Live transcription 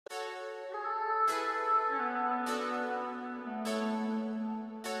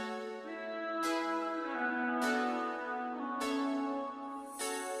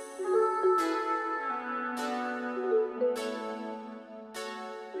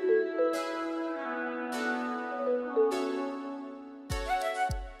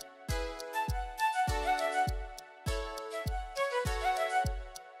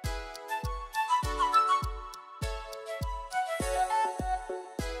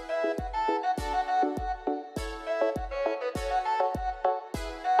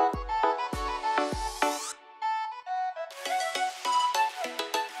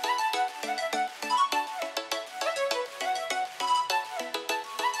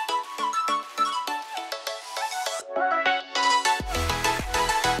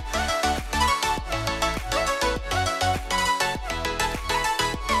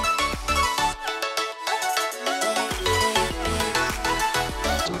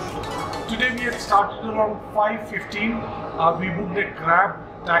Today we had started around 5:15. We booked a Grab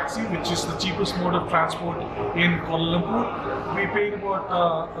taxi, which is the cheapest mode of transport in Kuala Lumpur. We paid about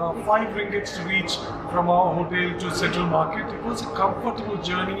 5 ringgits to reach from our hotel to Central Market. It was a comfortable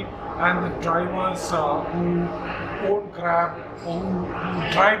journey, and the drivers who own Grab or who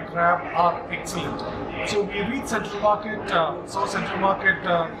drive Grab are excellent. So we reached Central Market, saw Central Market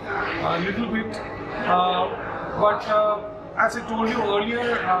a little bit, but as I told you earlier,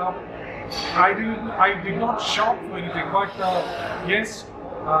 I did not shop for anything, but yes,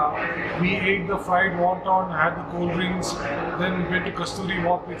 we ate the fried wonton, had the cold drinks, then went to Kasturi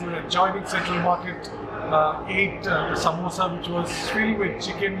Walk, which is adjoining Central Market, ate the samosa, which was filled with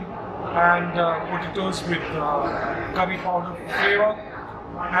chicken and potatoes with curry powder flavor,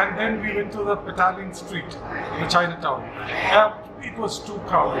 and then we went to the Petaling Street, the Chinatown. It was too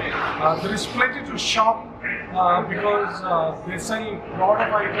crowded. There is plenty to shop because they sell a lot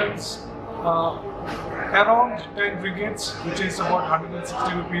of items around 10 ringgits, which is about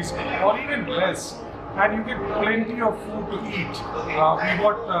 160 rupees or even less, and you get plenty of food to eat. We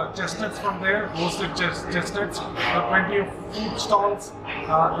got chestnuts from there, roasted chestnuts, plenty of food stalls,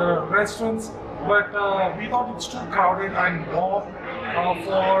 the restaurants, but we thought it's too crowded and warm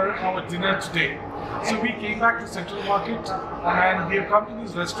for our dinner today. So we came back to Central Market and we have come to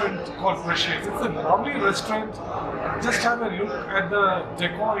this restaurant called Freshers. It's a lovely restaurant. Just have a look at the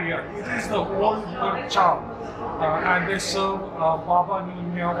decor here. It is the old world charm. And they serve Baba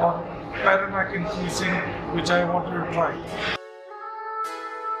Nyonya or Malaysian cuisine, which I wanted to try.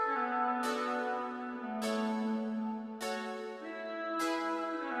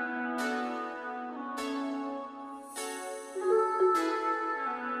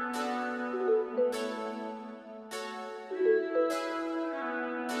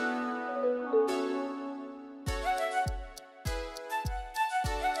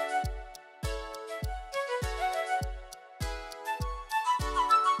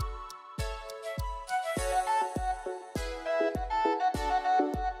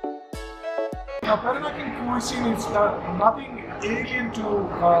 Now, Peranakan cuisine is nothing alien to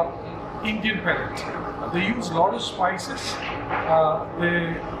Indian palate. They use a lot of spices,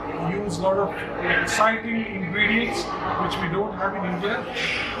 they use a lot of exciting ingredients which we don't have in India,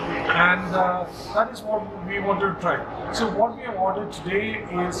 and that is what we wanted to try. So what we have ordered today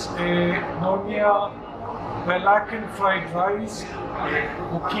is a Nyonya Cuisine fried rice,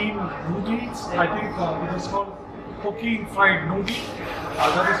 Hokkien noodles. I think it is called Hokkien fried noodle.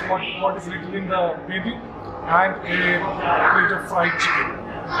 That is what is written in the menu, and a plate of fried chicken.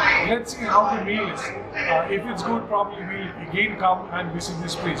 Let's see how the meal is. If it's good, probably we'll again come and visit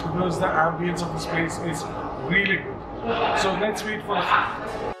this place because the ambience of this place is really good. So let's wait for the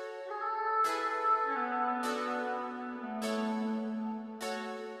food.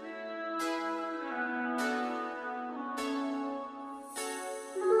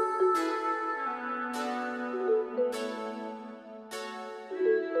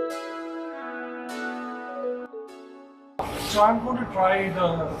 So I'm going to try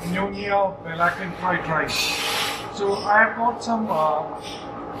the Nyonya Cuisine fried rice. So I have got some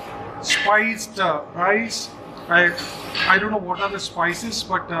spiced rice. I don't know what are the spices,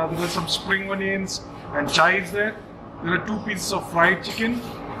 but there are some spring onions and chives there. There are 2 pieces of fried chicken,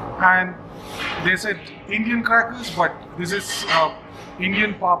 and they said Indian crackers, but this is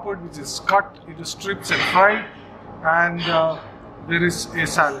Indian papad, which is cut into strips and fried, and there is a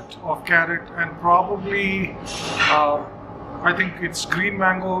salad of carrot and probably I think it's green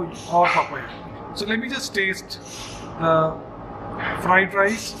mango or papaya. So let me just taste the fried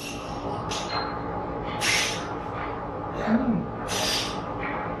rice.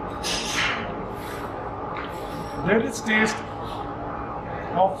 There is taste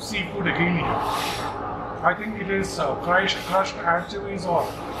of seafood again here. I think it is crushed anchovies or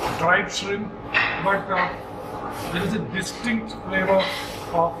dried shrimp, but there is a distinct flavor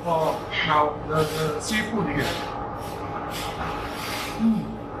of now the seafood here.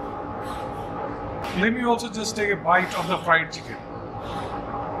 Let me also just take a bite of the fried chicken.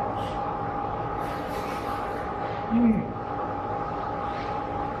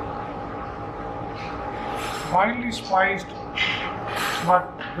 Mildly spiced, but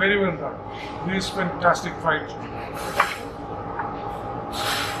very well done. This is fantastic fried chicken.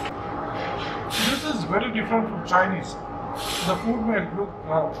 This is very different from Chinese. The food may look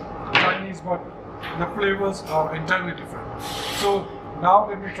Chinese, but the flavors are entirely different. So now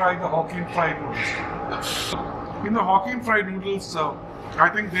let me try the Hokkien fried noodles. In the Hokkien fried noodles, I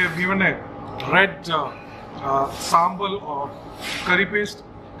think they have given a red sambal or curry paste,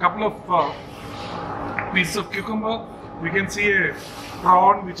 couple of pieces of cucumber, We can see a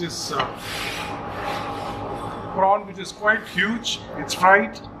prawn which is quite huge. It's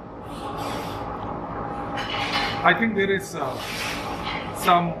fried. I think there is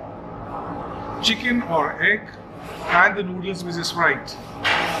some chicken or egg and the noodles which is fried.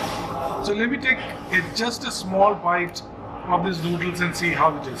 So let me take just a small bite of these noodles and see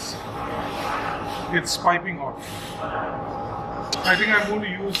how it is. It's piping hot. I think I'm going to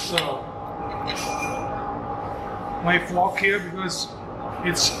use my fork here because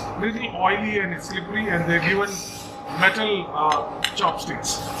it's a little oily and it's slippery, and they're given metal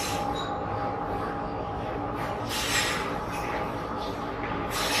chopsticks.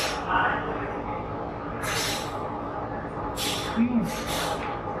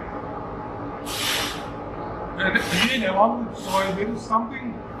 And again, along with soil, there is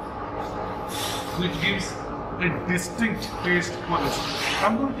something which gives a distinct taste for this.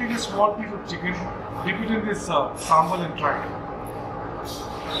 I'm going to take a small piece of chicken, dip it in this sambal and try it.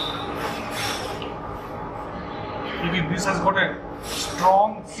 Again, this has got a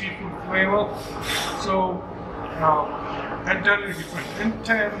strong seafood flavor, so entirely different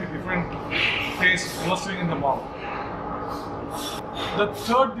taste bursting in the mouth. The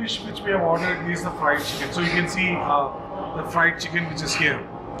third dish which we have ordered is the fried chicken. So you can see the fried chicken which is here.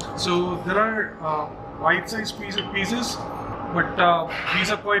 So there are bite-sized pieces, but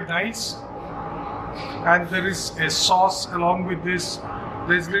these are quite nice. And there is a sauce along with this.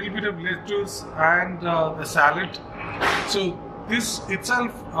 There's a little bit of lettuce and the salad. So this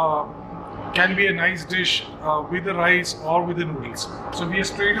itself can be a nice dish with the rice or with the noodles. So we are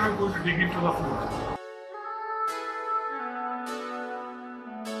straight away going to dig into the food.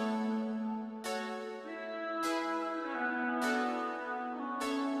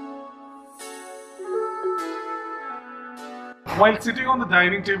 While sitting on the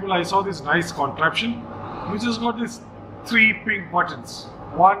dining table, I saw this nice contraption which has got these 3 pink buttons.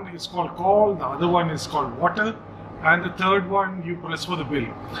 One is called call, the other one is called water, and the third one you press for the bill.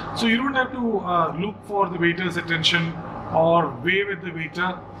 So you don't have to look for the waiter's attention or wave at the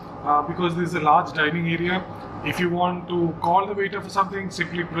waiter because this is a large dining area. If you want to call the waiter for something,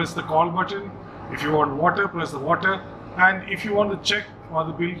 simply press the call button. If you want water, press the water. And if you want the check or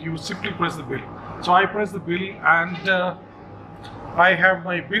the bill, you simply press the bill. So I press the bill and I have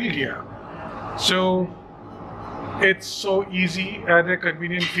my bill here. So it's so easy and a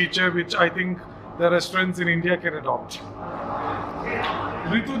convenient feature which I think the restaurants in India can adopt.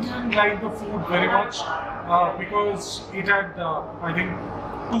 Ritu didn't like the food very much because it had, I think,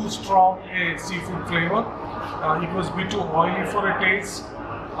 too strong a seafood flavor. It was a bit too oily for a taste.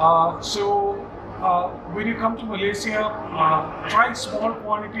 When you come to Malaysia, try small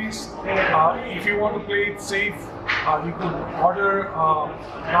quantities. If you want to play it safe, you could order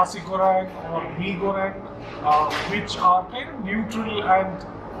nasi goreng or mee goreng, which are kind of neutral and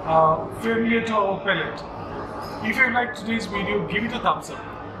familiar to our palate. If you liked today's video, give it a thumbs up.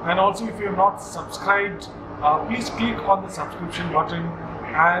 And also, if you have not subscribed, please click on the subscription button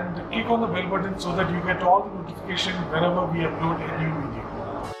and click on the bell button so that you get all the notifications whenever we upload a new video.